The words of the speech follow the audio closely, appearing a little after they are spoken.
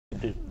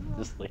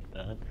Just like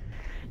that.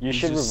 You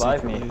should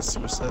revive me.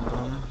 Suicide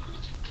bomber.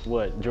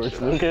 What, George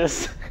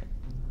Lucas?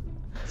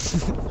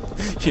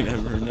 You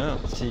never know.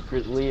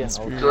 Secretly and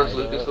George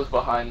Lucas was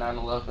behind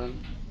 9/11.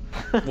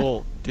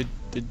 Well, did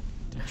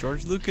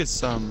George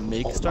Lucas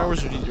make Star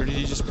Wars, or did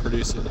he just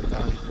produce it?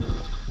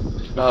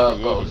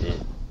 Both.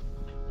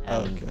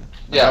 Oh, okay.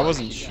 Yeah, I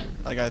wasn't sure.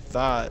 Like I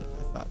thought.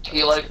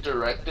 He like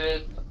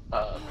directed,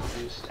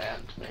 produced,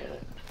 and made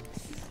it.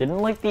 Didn't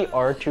like the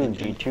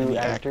R2-D2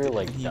 actor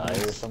like die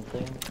or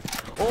something?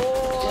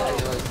 Oh! Yeah,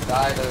 he like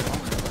died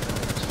of...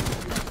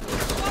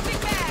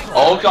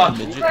 Oh god,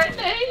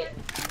 grenade!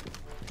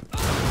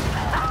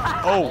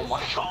 Oh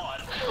my god!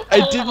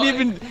 It didn't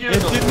even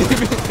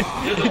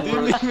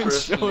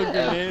show a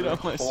grenade on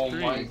my screen.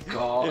 Oh my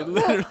god. It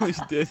literally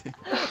didn't.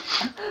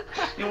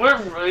 You were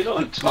right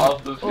on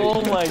top of it.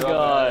 Oh my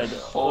god.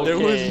 There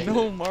was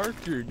no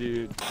marker,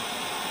 dude.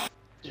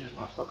 Dude,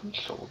 my fucking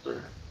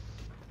shoulder.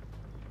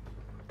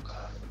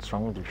 What's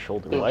wrong with your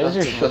shoulder? Dude, Why is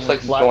your shoulder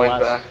like going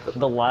back?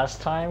 The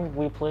last time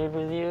we played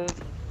with you,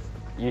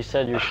 you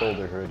said your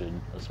shoulder hurted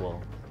as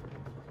well.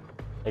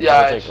 Like,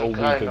 Yeah, that was like a week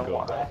ago.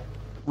 why.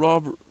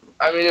 Robert.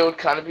 I mean, it would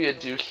kind of be a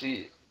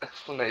douchey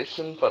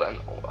explanation, but I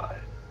know why.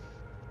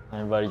 I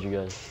invited you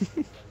guys.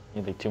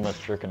 You think too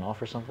much jerking off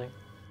or something?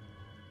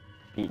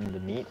 Beating the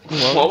meat?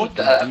 What would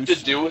that have to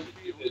do with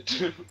being a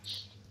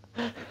douche?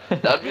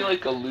 That'd be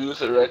like a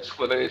loser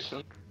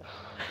explanation.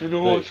 You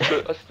know, I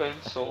spend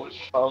so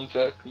much time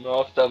jacking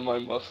off that my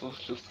muscles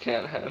just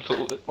can't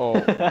handle it. Oh.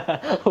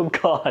 Oh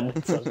god,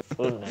 that sounds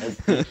so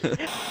nasty.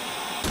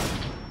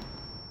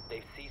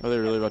 Are they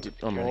really about to?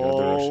 Oh my god,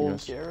 they're rushing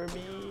us.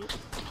 Jeremy.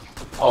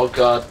 Oh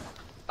god.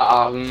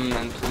 I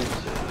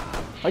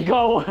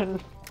got one.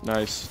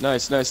 Nice,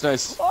 nice, nice,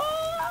 nice.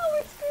 Oh,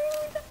 it's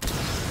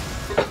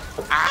good.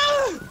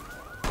 Ah!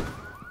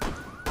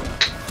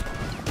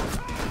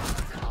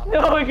 No,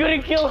 I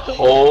couldn't kill him.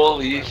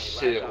 Holy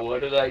shit,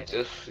 what did I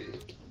just see?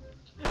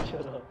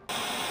 Shut up.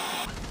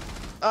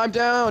 I'm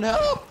down,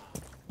 help!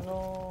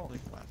 No.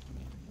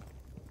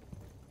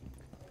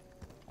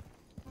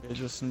 Hey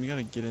Justin, we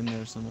gotta get in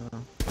there somehow.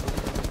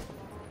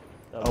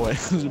 Oh wait,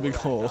 there's a big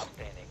hole.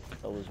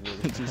 That was really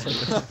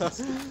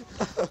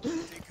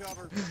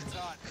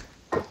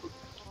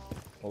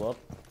Hold up.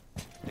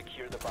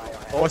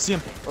 Oh, I see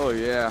him. Oh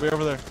yeah. Way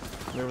over there.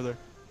 Way over there.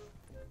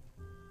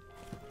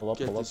 Hold up,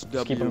 Get hold up. this Just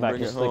W, keep him back,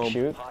 bring just it like home.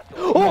 shoot.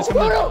 Oh, it's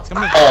coming in. It's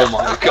coming in. Oh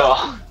my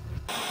god.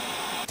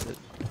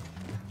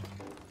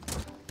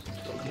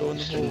 Go in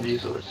the hole.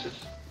 Resources.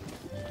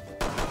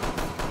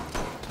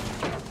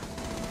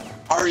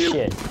 Are you?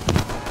 Shit.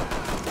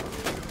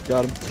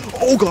 Got him.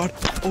 Oh god.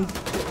 Oh.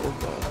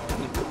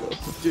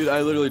 Dude,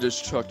 I literally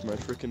just chucked my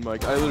freaking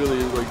mic. I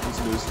literally like was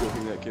no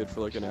scoping that kid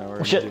for like an hour.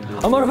 Oh shit.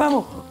 I'm out of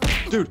ammo.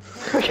 Dude.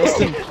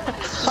 Okay.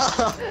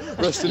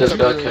 Rest in Just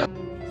got peace. killed.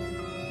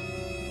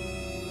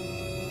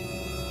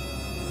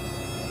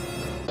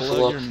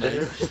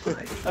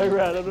 I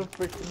ran out of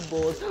freaking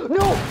bullets.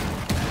 No!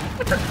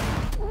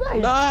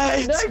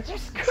 Nice! Nice! Nice,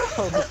 just go!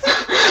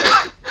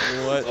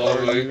 What? Oh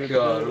are my you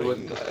god, doing? what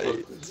the fuck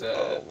is that?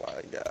 Oh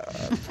my god.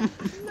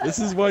 This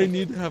is why you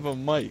need to have a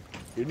mic.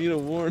 You need to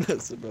warn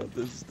us about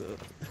this stuff.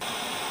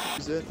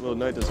 Is it? Well,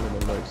 Knight doesn't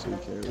have a mic, so he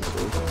can't really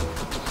say.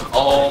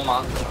 Oh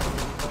my god.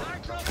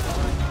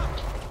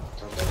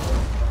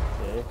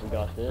 Okay, we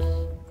got this.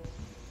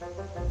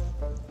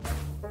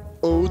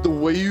 Oh, the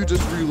way you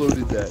just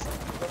reloaded that.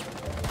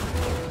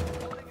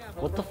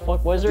 What the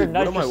fuck? Why is there Dude, a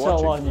what am I nitro cell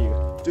on watching?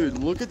 you? Dude,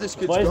 look at this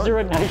kid's Why is gun. there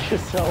a nitro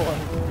cell on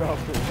you,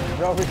 Robert?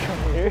 Robert,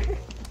 come here.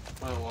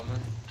 My woman.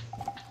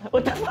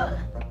 What the fuck?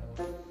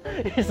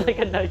 It's like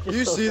a nitro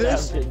You cell see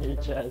this? stabbed in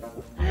your chest.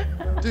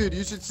 Dude,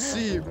 you should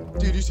see him.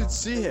 Dude, you should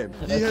see him.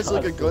 He That's has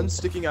like a awesome. gun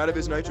sticking out of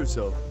his nitro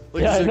cell.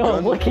 Like, Yeah, there's I a know, gun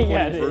I'm looking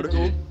at pointing it.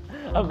 vertical.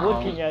 I'm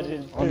looking at it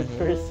in third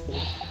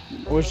person.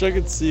 I wish I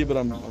could see, but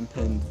I'm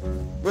pinned.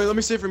 Wait, let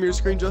me see it from your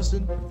screen,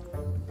 Justin.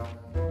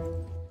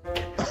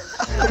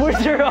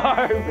 Where's your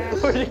arm?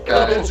 Where'd it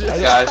go? Guys,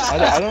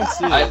 I don't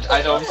see it.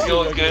 I don't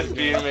feel good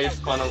being made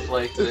fun of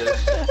like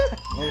this.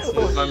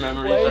 My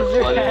memories Why are is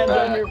your flooding hand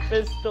on back. your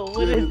pistol?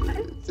 What is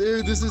it?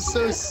 Dude, this is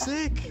so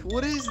sick.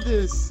 What is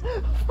this?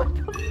 Dude,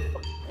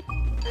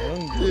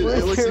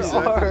 Where's it looks your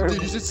exactly. arm?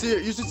 Dude, you should see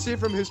it. You should see it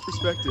from his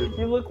perspective.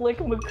 You look like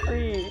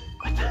McCree.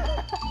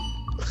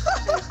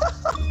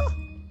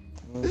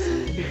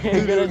 Dude,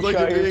 you look like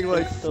you're being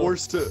like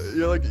forced to.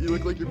 You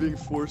look like you're being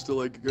forced to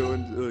like go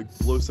and like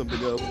blow something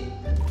up.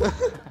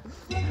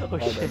 Oh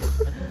shit.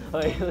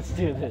 Okay, let's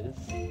do this.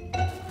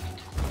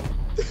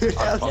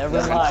 Yeah,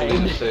 Never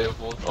mind.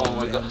 Disabled. Oh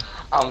my god.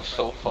 I'm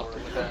so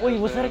fucking bad. Wait,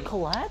 was that a man.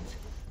 collat?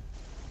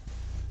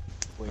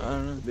 I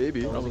don't know.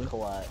 Maybe. That was a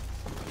collat.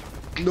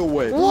 No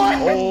way.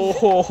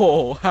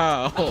 Oh,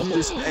 how? He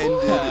just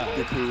ended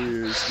the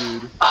careers,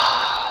 dude.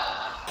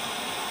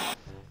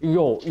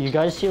 Yo, you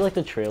guys see like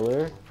the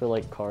trailer for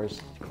like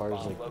Cars like 4 or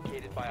 3,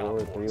 whatever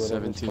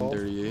it's called?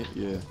 1738.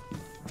 Yeah.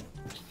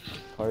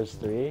 Cars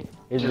 3? It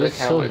Dude, I looks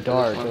can't so wait for this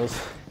dark. one. It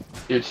was,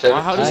 Dude,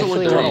 How does I it look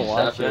actually dark? wanna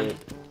watch 37 it.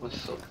 was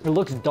so It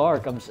looks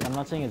dark. I'm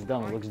not saying it's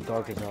dumb. It looks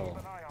dark as hell.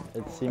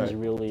 It seems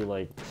really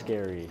like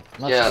scary.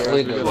 Not Yeah,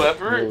 scary, like but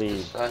whoever really.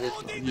 decided.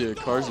 Yeah,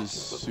 Cars is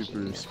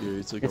super scary.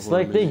 It's like It's a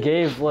horror like they movie.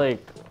 gave like,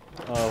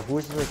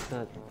 who's like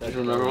that? You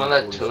remember when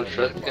that tow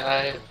truck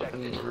guy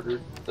fucking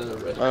murdered the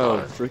red Oh,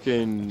 car?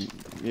 freaking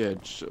yeah!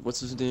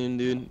 What's his name,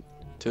 dude?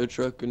 Tow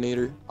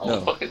truckinator? I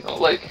don't fucking know,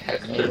 like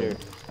Hector.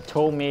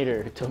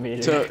 Tomater.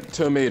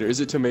 Tomater. Is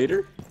it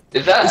Tomater?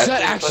 Is that Is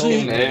that actually actually-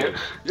 his name?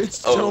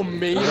 It's Oh.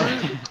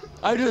 Tomater.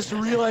 I just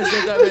realized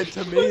that meant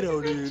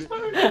tomato, dude.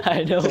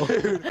 I know.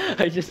 Dude,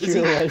 I just is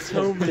it realized.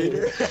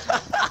 Tomater.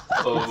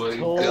 Oh my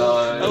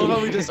I love how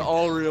god. we just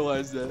all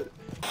realized that.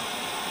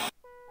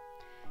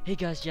 Hey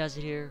guys,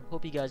 Jazzy here.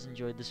 Hope you guys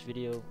enjoyed this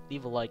video.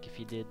 Leave a like if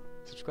you did,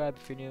 subscribe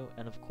if you're new,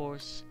 and of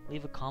course,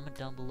 leave a comment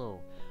down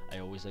below. I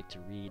always like to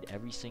read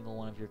every single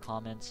one of your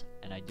comments,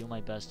 and I do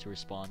my best to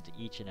respond to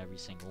each and every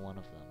single one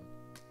of them.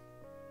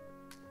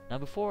 Now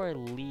before I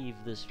leave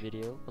this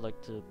video, I'd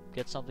like to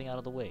get something out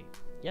of the way.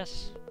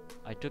 Yes,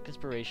 I took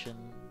inspiration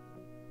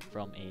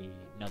from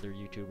another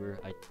YouTuber.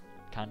 I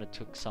kind of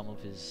took some of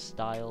his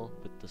style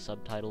with the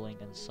subtitling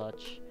and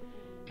such.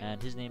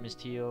 And his name is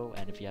Tio,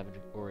 and if you haven't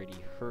already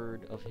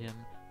heard of him,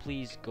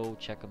 please go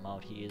check him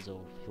out. He is a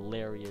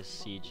hilarious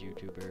Siege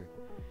YouTuber,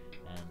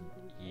 and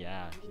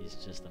yeah, he's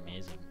just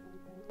amazing.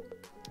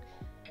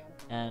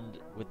 And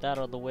with that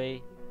out of the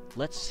way,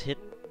 let's hit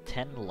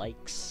 10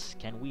 likes.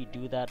 Can we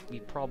do that? We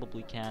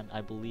probably can.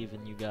 I believe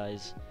in you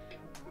guys.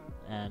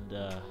 And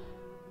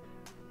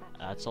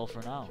that's all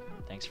for now.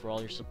 Thanks for all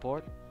your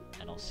support,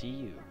 and I'll see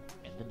you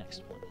in the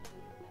next one.